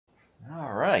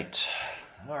All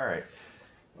right.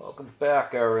 Welcome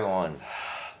back, everyone.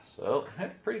 So, I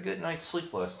had a pretty good night's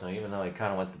sleep last night, even though I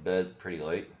kind of went to bed pretty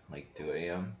late, like 2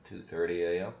 a.m.,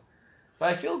 2:30 a.m. But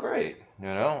I feel great, you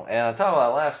know? And on top of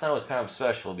that, last night was kind of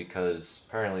special because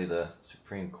apparently the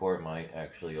Supreme Court might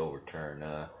actually overturn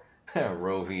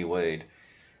Roe v. Wade.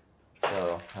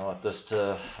 So, I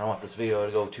don't want this video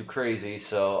to go too crazy,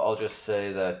 so I'll just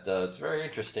say that it's very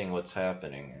interesting what's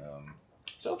happening.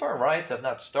 So far, riots have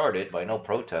not started, but I know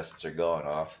protests are going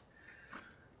off.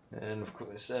 And of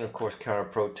course,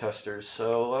 counter-protesters.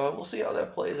 So we'll see how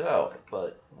that plays out.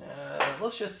 But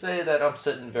let's just say that I'm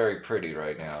sitting very pretty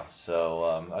right now.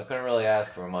 So I couldn't really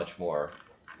ask for much more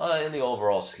in the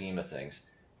overall scheme of things.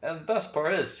 And the best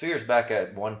part is, Sphere's back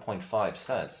at 1.5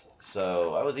 cents.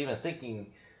 So I was even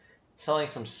thinking selling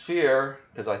some Sphere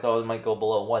because I thought it might go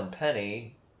below 1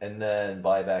 penny and then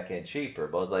buy back in cheaper.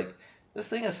 But I was like, this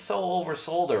thing is so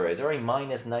oversold already. It's already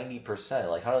minus 90%.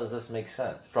 Like, how does this make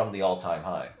sense from the all-time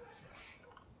high?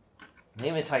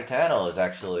 Even titano is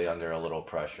actually under a little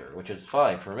pressure, which is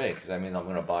fine for me because I mean I'm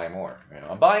gonna buy more. You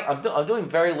know, I'm doing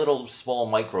very little small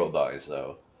micro buys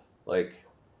though. Like,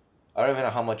 I don't even know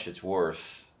how much it's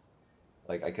worth.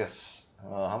 Like, I guess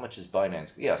how much is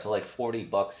Binance? Yeah, so like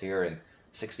 $40 here and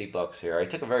 $60 here. I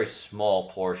took a very small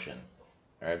portion,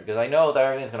 right? Because I know that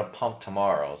everything's gonna pump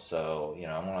tomorrow, so you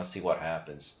know I want to see what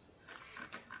happens.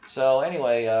 So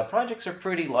anyway, projects are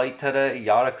pretty light today.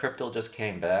 Yada Crypto just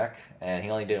came back, and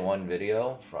he only did one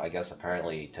video, for, I guess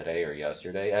apparently today or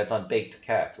yesterday. And it's on baked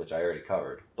cats, which I already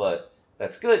covered. But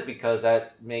that's good because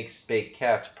that makes baked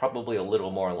cats probably a little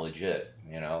more legit,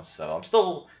 you know. So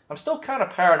I'm still kind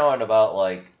of paranoid about,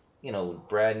 like, you know,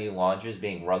 brand new launches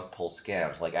being rug pull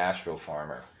scams like Astro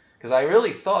Farmer, because I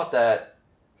really thought that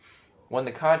when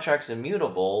the contract's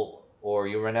immutable or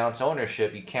you renounce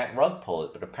ownership, you can't rug pull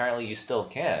it, but apparently you still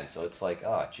can. So it's like,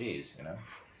 oh, geez, you know.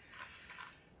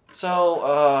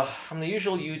 So from the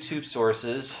usual YouTube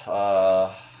sources,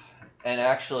 and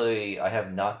actually I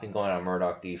have not been going on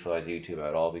Murdoch DeFi's YouTube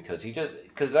at all because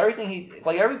everything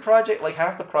every project, like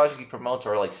half the projects he promotes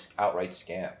are like outright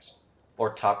scams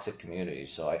or toxic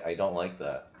communities. So I don't like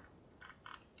that.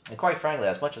 And quite frankly,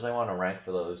 as much as I want to rank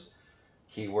for those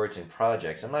keywords and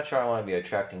projects, I'm not sure I want to be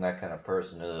attracting that kind of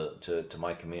person to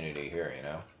my community here, you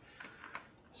know.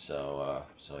 So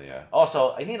yeah.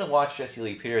 Also, I need to watch Jesse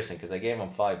Lee Peterson because I gave him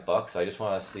 $5. I just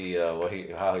want to see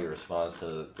how he responds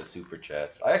to the super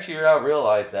chats. I actually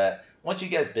realized that once you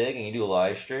get big and you do a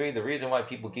live streaming, the reason why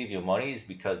people give you money is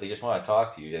because they just want to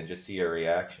talk to you and just see your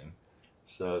reaction.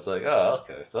 So it's like, oh,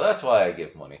 okay. So that's why I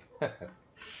give money.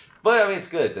 But I mean, it's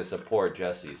good to support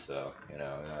Jesse, so you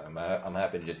know, I'm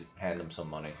happy to just hand him some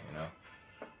money. You know,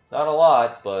 it's not a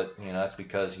lot, but you know, that's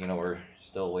because you know we're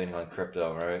still waiting on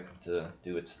crypto, right, to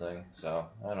do its thing. So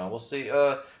I don't know.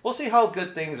 We'll see how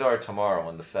good things are tomorrow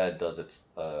when the Fed does its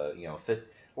you know,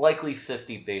 likely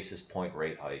 50 basis point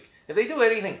rate hike. If they do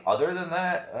anything other than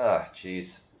that,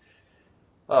 jeez.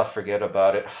 Oh, forget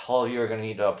about it. All of you are going to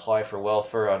need to apply for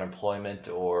welfare, unemployment,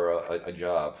 or a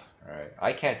job. All right,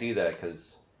 I can't do that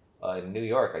because in New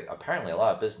York, apparently a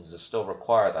lot of businesses still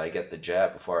require that I get the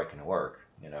jab before I can work,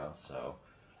 you know, so.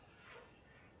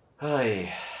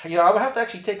 You know, I would have to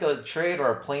actually take a train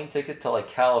or a plane ticket to, like,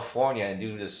 California and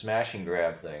do the smash and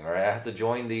grab thing, right? I have to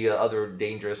join the other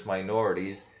dangerous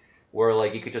minorities where,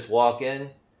 like, you could just walk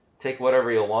in, take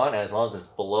whatever you want, and as long as it's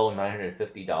below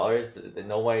 $950, then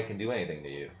nobody can do anything to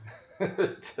you.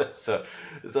 So,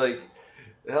 it's like,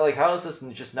 how is this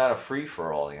just not a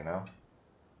free-for-all, you know?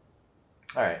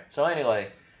 Alright, so anyway,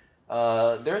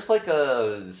 there's like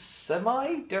a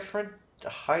semi-different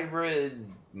hybrid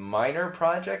miner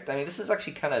project. I mean, this is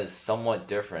actually kind of somewhat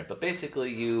different, but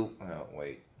basically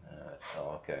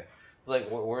okay. Like,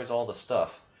 where's all the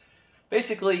stuff?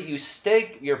 Basically, you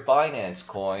stake your Binance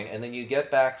coin, and then you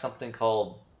get back something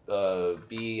called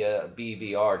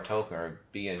BBR token, or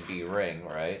BNB ring,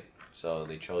 right? So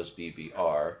they chose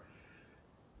BBR.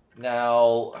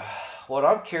 Now, what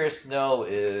I'm curious to know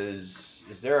is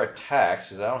there a tax?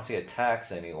 Because I don't see a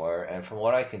tax anywhere. And from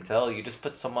what I can tell, you just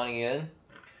put some money in.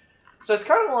 So it's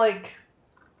kind of like,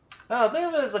 I don't know,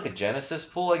 think of it as like a Genesis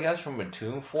pool, I guess, from a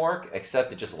Tomb fork,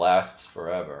 except it just lasts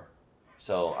forever.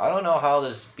 So I don't know how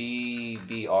this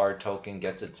BBR token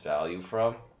gets its value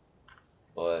from,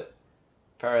 but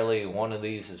apparently one of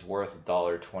these is worth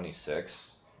 $1.26,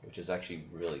 which is actually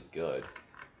really good.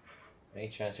 Any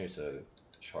chance there's a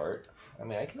chart? I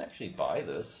mean, I can actually buy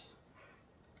this.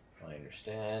 I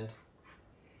understand.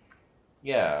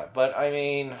 Yeah, but I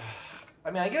mean,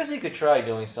 I guess you could try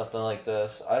doing something like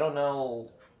this. I don't know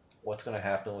what's gonna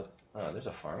happen with. Oh, there's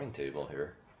a farming table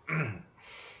here.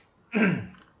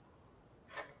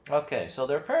 Okay, so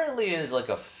there apparently is like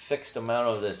a fixed amount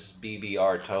of this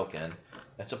BBR token,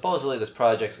 and supposedly this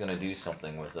project's going to do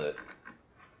something with it.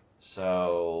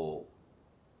 So,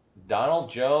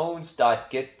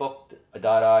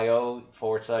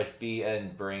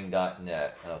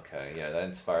 donaldjones.gitbook.io/bnbring.net. Okay, yeah, that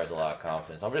inspires a lot of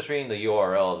confidence. I'm just reading the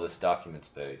URL of this documents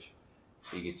page,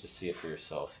 so you get to see it for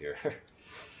yourself here.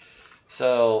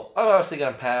 So, I'm obviously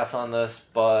going to pass on this,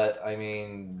 but, I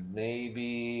mean,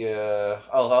 maybe,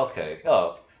 oh, okay.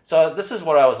 Oh, so this is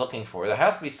what I was looking for. There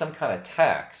has to be some kind of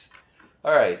tax.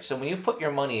 Alright, so when you put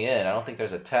your money in, I don't think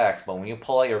there's a tax, but when you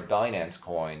pull out your Binance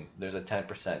coin, there's a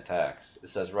 10% tax. It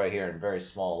says right here in very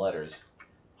small letters,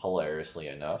 hilariously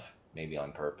enough, maybe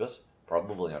on purpose,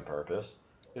 probably on purpose.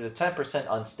 There's a 10%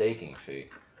 unstaking fee.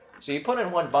 So you put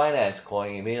in one Binance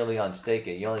coin, you immediately unstake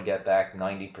it, you only get back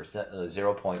 90%,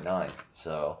 0.9.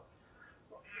 So,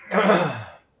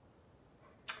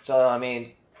 so I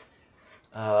mean,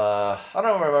 I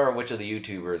don't remember which of the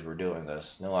YouTubers were doing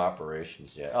this. No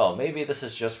operations yet. Oh, maybe this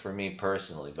is just for me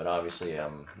personally, but obviously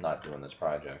I'm not doing this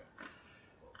project.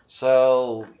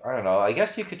 So, I don't know. I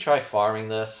guess you could try farming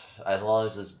this as long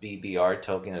as this BBR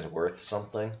token is worth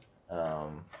something.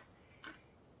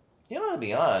 You know, to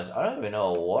be honest, I don't even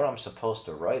know what I'm supposed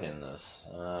to write in this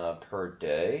per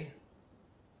day.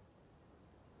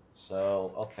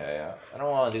 So, okay, I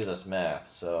don't want to do this math,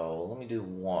 so let me do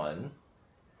 1.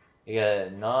 You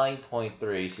get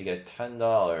 9.3, so you get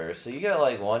 $10. So you get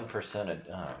like 1% of,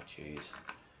 oh jeez.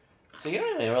 So you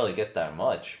don't even really get that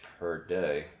much per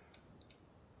day.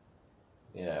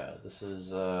 Yeah, this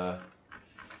is, and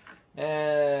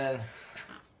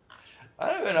I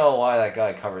don't even know why that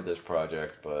guy covered this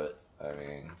project, but I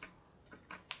mean,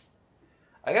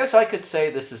 I guess I could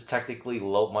say this is technically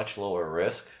much lower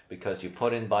risk because you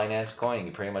put in Binance coin and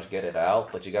you pretty much get it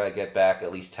out, but you gotta get back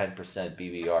at least 10%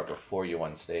 BBR before you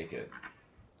unstake it.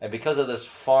 And because of this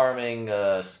farming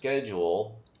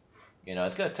schedule, you know,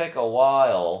 it's gonna take a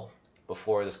while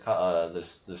before this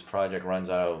this project runs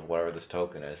out of whatever this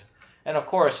token is. And of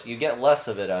course, you get less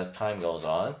of it as time goes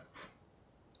on.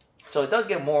 So it does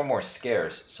get more and more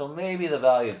scarce. So maybe the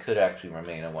value could actually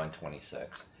remain at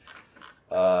 126.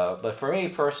 But for me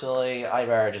personally, I'd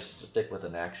rather just stick with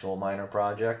an actual miner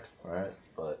project, right?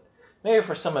 But maybe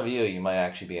for some of you, you might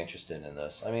actually be interested in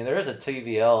this. I mean, there is a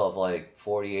TVL of like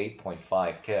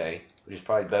 48.5K, which is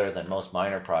probably better than most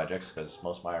miner projects because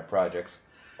most miner projects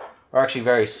are actually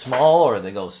very small, or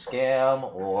they go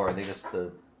scam, or they just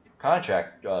the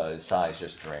contract size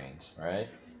just drains, right?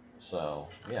 So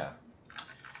yeah.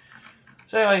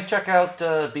 So anyway, check out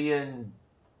BNB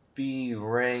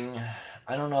Ring.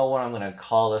 I don't know what I'm going to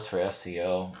call this for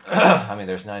SEO. I mean,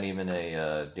 there's not even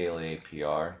a daily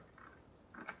APR.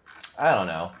 I don't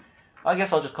know. I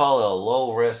guess I'll just call it a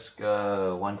low risk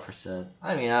 1%.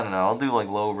 I mean, I don't know. I'll do like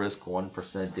low risk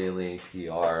 1% daily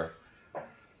APR.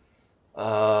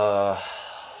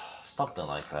 Something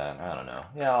like that. I don't know.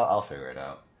 Yeah, I'll figure it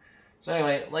out. So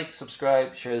anyway, like,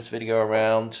 subscribe, share this video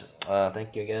around.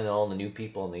 Thank you again to all the new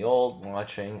people and the old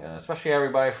watching, especially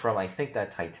everybody from, I think,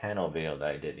 that Titano video that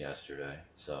I did yesterday.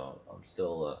 So I'm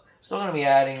still going to be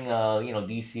adding, you know,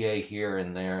 DCA here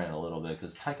and there in a little bit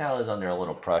because Titano is under a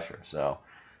little pressure. So,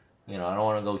 you know, I don't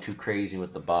want to go too crazy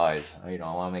with the buys. You know,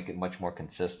 I want to make it much more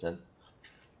consistent.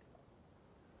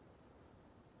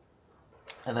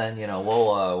 And then, you know,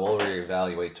 we'll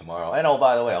reevaluate tomorrow. And oh,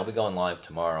 by the way, I'll be going live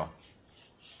tomorrow.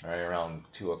 Right around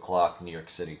 2 o'clock New York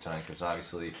City time, because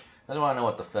obviously I want to know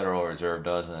what the Federal Reserve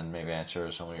does and then maybe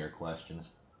answer some of your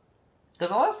questions. Because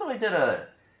the last time I did a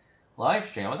live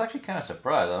stream, I was actually kind of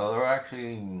surprised. There were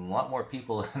actually a lot more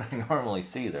people than I normally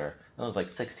see there. It was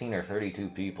like 16 or 32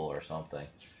 people or something.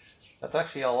 That's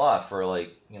actually a lot for,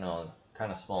 like, you know,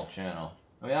 kind of small channel.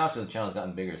 I mean, obviously the channel's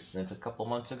gotten bigger since a couple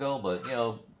months ago, but, you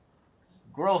know,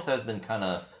 growth has been kind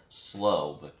of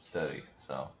slow but steady,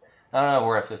 so. I don't know if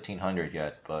we're at 1,500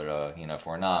 yet, but, you know, if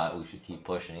we're not, we should keep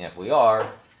pushing. If we are,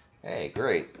 hey,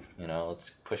 great. You know,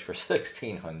 let's push for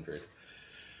 1,600.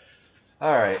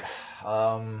 All right.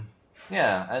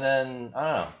 Yeah, and then, I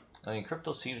don't know. I mean,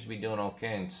 crypto seems to be doing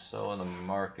okay, and so are the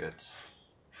markets.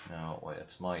 No, wait,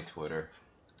 it's my Twitter.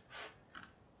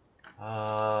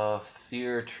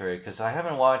 Fear trade, because I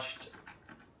haven't watched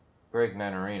Greg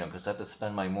Manarino, because I have to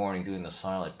spend my morning doing the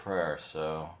silent prayer,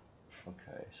 so.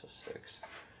 Okay, so 6.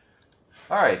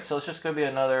 Alright, so it's just going to be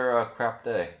another crap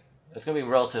day. It's going to be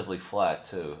relatively flat,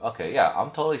 too. Okay, yeah,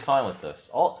 I'm totally fine with this.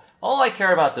 All I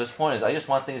care about at this point is I just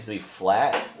want things to be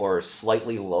flat or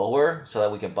slightly lower so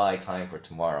that we can buy time for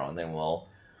tomorrow. And then we'll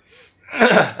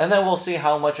see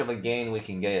how much of a gain we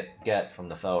can get from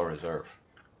the Federal Reserve.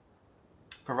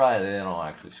 Provided they don't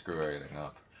actually screw everything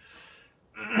up.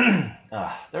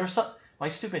 My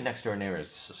stupid next door neighbor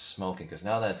is smoking because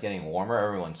now that it's getting warmer,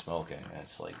 everyone's smoking. And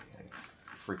it's like, I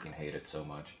freaking hate it so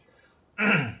much.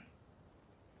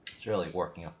 It's really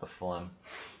working up the phlegm.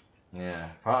 Yeah,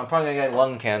 I'm probably gonna get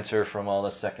lung cancer from all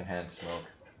this secondhand smoke.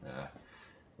 Yeah,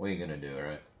 what are you gonna do,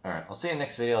 right? Alright, I'll see you in the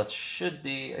next video. It should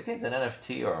be, I think it's an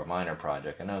NFT or a miner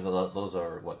project. I know those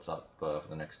are what's up for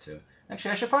the next two.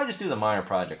 Actually, I should probably just do the miner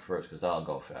project first because that'll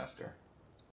go faster.